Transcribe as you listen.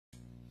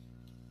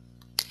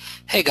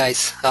Hey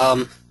guys,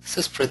 this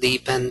is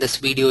Pradeep and this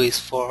video is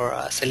for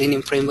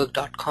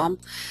SeleniumFramework.com.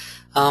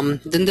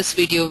 In this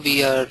video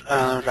we are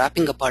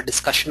wrapping up our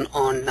discussion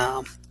on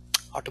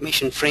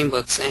automation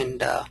frameworks,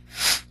 and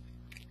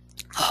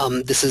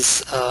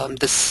this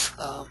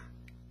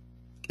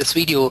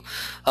video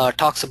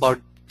talks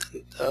about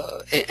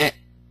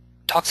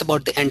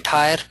the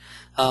entire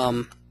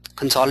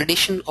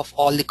consolidation of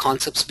all the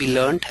concepts we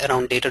learned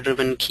around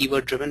data-driven,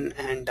 keyword-driven,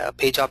 and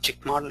page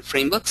object model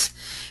frameworks.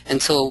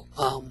 And so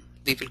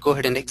we will go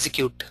ahead and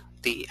execute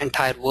the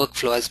entire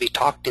workflow as we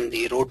talked in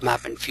the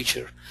roadmap and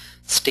future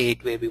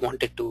state, where we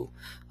wanted to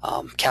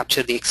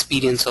capture the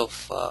experience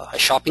of a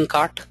shopping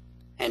cart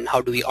and how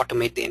do we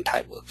automate the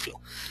entire workflow,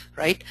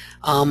 right?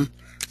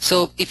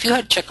 So if you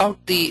had checked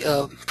out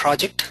the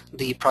project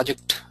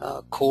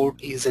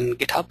code is in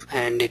GitHub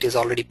and it is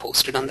already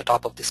posted on the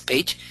top of this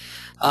page.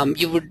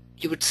 You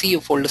would see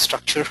a folder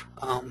structure,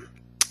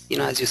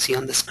 as you see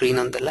on the screen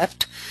on the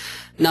left.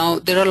 Now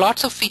there are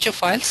lots of feature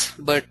files,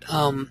 but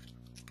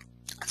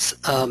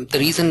the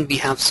reason we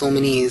have so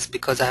many is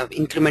because I have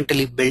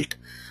incrementally built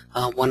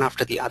one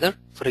after the other.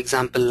 For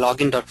example,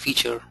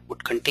 login.feature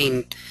would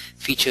contain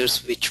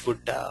features which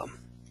would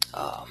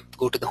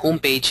go to the home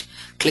page,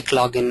 click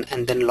login,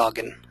 and then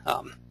login.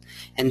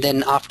 And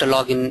then after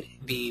login,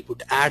 we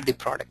would add the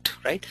product,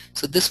 right?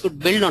 So this would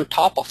build on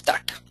top of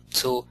that.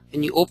 So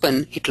when you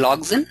open, it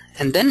logs in,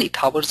 and then it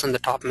hovers on the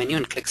top menu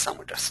and clicks some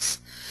addresses.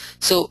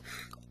 So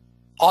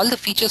all the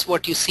features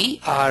what you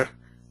see are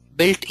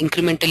built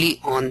incrementally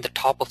on the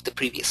top of the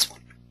previous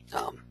one.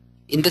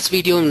 In this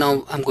video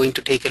now I'm going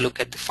to take a look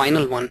at the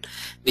final one,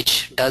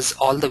 which does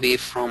all the way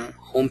from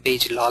home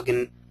page,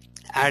 login,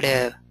 add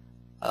a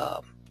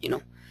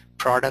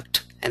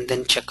product, and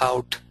then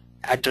checkout,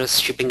 address,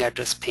 shipping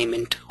address,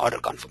 payment, order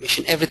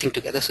confirmation, everything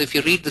together. So if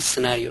you read this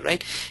scenario,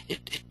 right,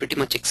 it pretty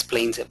much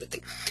explains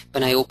everything.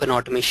 When I open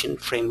automation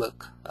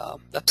framework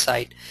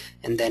website,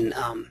 and then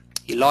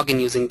you log in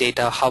using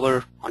data,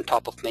 hover on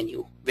top of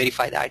menu,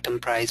 verify the item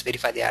price,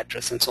 verify the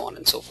address, and so on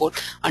and so forth,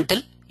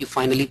 until you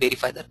finally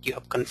verify that you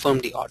have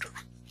confirmed the order.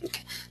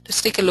 Okay,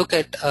 let's take a look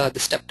at the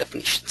step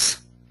definitions.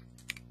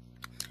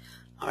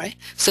 All right,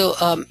 so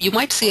you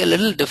might see a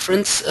little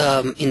difference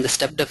in the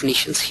step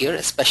definitions here,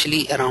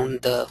 especially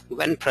around the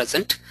when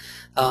present.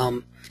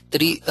 The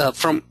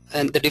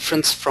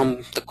difference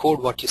from the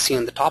code what you see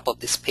on the top of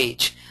this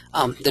page.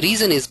 The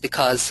reason is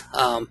because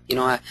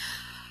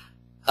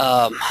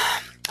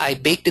I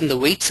baked in the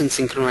weights and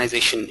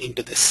synchronization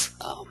into this.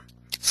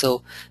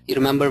 So you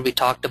remember we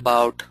talked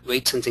about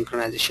weights and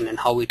synchronization and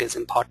how it is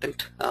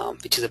important,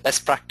 which is a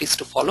best practice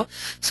to follow.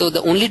 So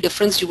the only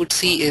difference you would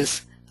see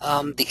is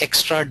the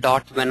extra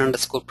dot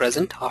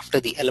when_present after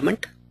the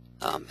element,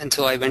 and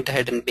so I went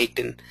ahead and baked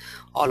in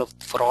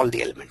for all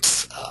the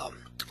elements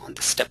on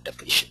the step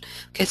definition.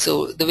 Okay,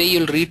 so the way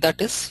you'll read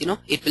that is,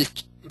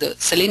 the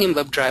Selenium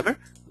WebDriver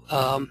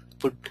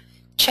would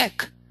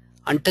check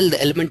until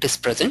the element is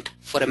present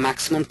for a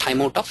maximum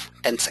timeout of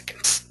 10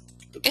 seconds.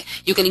 Okay,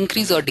 you can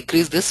increase or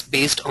decrease this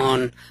based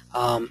on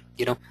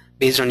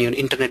based on your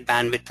internet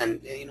bandwidth,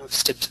 and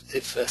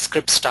if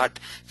scripts start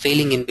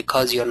failing in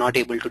because you're not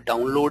able to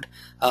download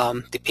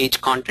the page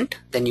content,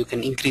 then you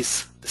can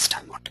increase this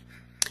timeout.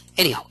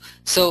 Anyhow,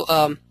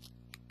 so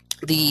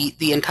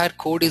the entire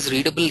code is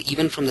readable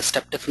even from the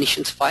step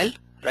definitions file,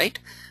 right?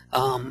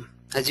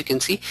 As you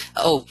can see,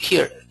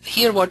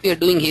 here what we are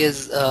doing here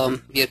is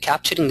we are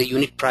capturing the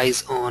unit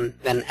price on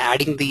when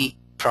adding the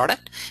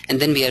product, and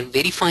then we are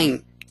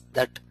verifying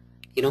that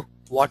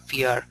what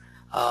we are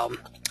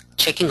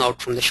checking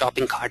out from the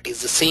shopping cart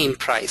is the same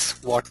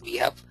price what we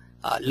have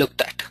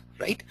looked at,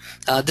 right?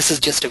 This is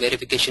just a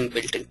verification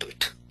built into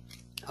it.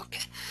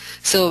 Okay,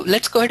 so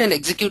let's go ahead and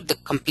execute the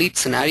complete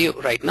scenario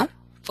right now.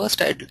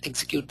 First, I'll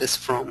execute this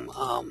from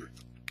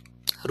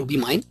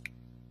RubyMine.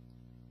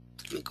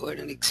 Let me go ahead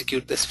and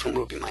execute this from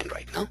RubyMine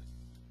right now.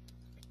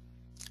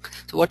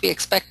 So what we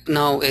expect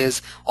now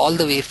is all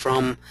the way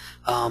from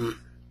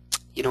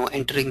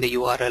entering the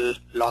URL,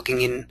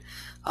 logging in,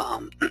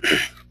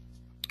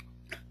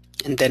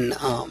 and then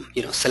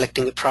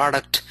selecting a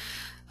product,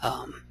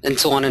 and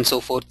so on and so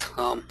forth,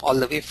 all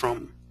the way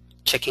from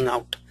checking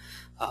out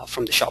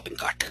from the shopping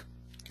cart.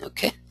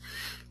 Okay,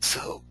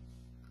 so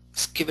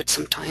let's give it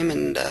some time,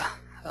 and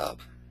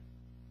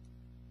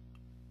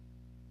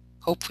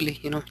hopefully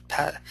it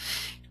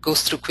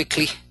goes through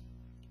quickly.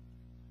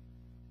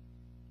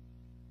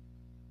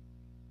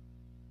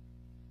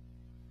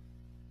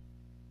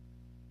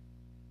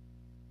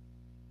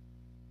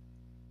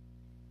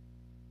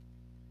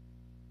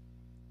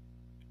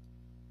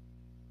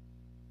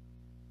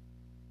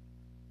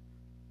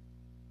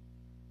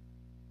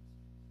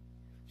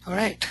 All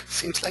right,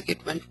 seems like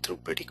it went through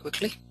pretty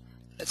quickly.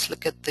 Let's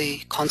look at the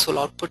console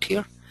output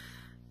here.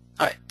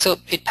 All right, so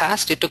it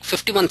passed. It took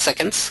 51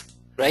 seconds,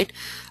 right?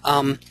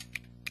 And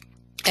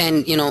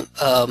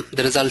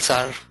the results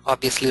are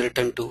obviously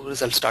returned to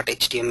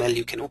results.html.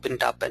 You can open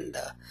it up and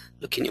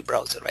look in your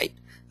browser, right?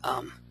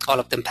 All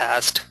of them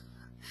passed.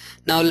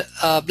 Now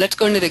let's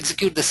go ahead and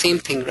execute the same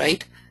thing,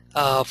 right,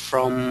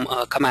 from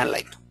command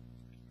line.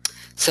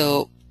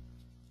 So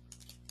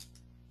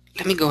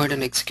let me go ahead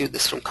and execute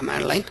this from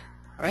command line.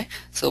 All right.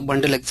 So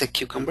bundle exec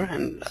cucumber,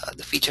 and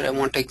the feature I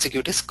want to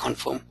execute is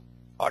confirm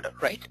order,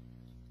 right?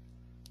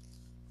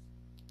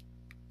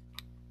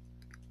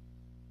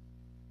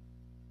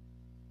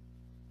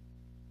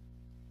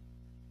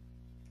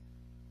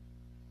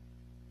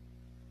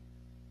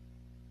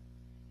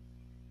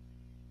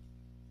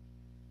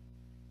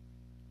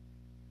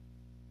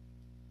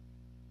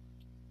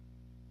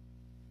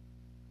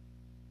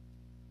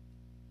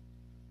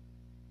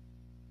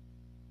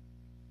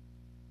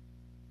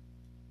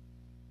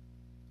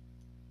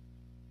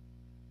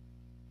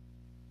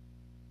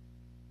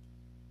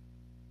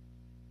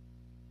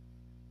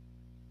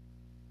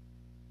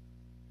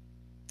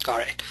 All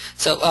right.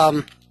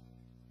 So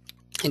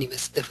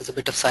anyways, there was a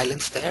bit of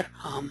silence there.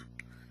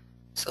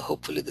 So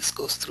hopefully this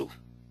goes through.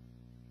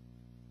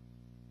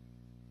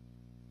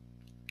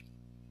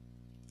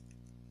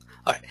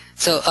 All right.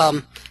 So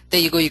there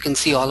you go. You can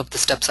see all of the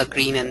steps are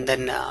green, and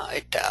then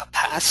it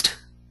passed,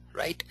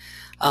 right?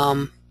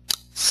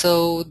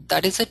 So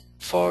that is it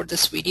for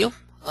this video.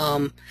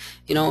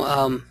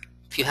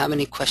 If you have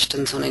any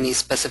questions on any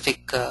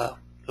specific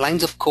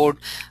lines of code,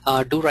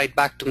 do write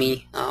back to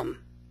me.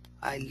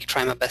 I'll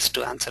try my best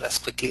to answer as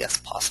quickly as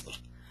possible.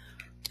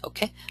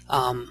 Okay.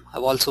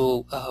 I've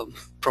also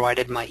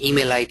provided my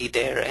email ID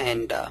there,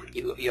 and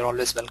you're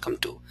always welcome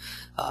to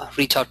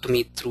reach out to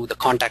me through the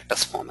contact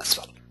us form as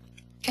well.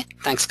 Okay.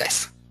 Thanks,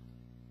 guys.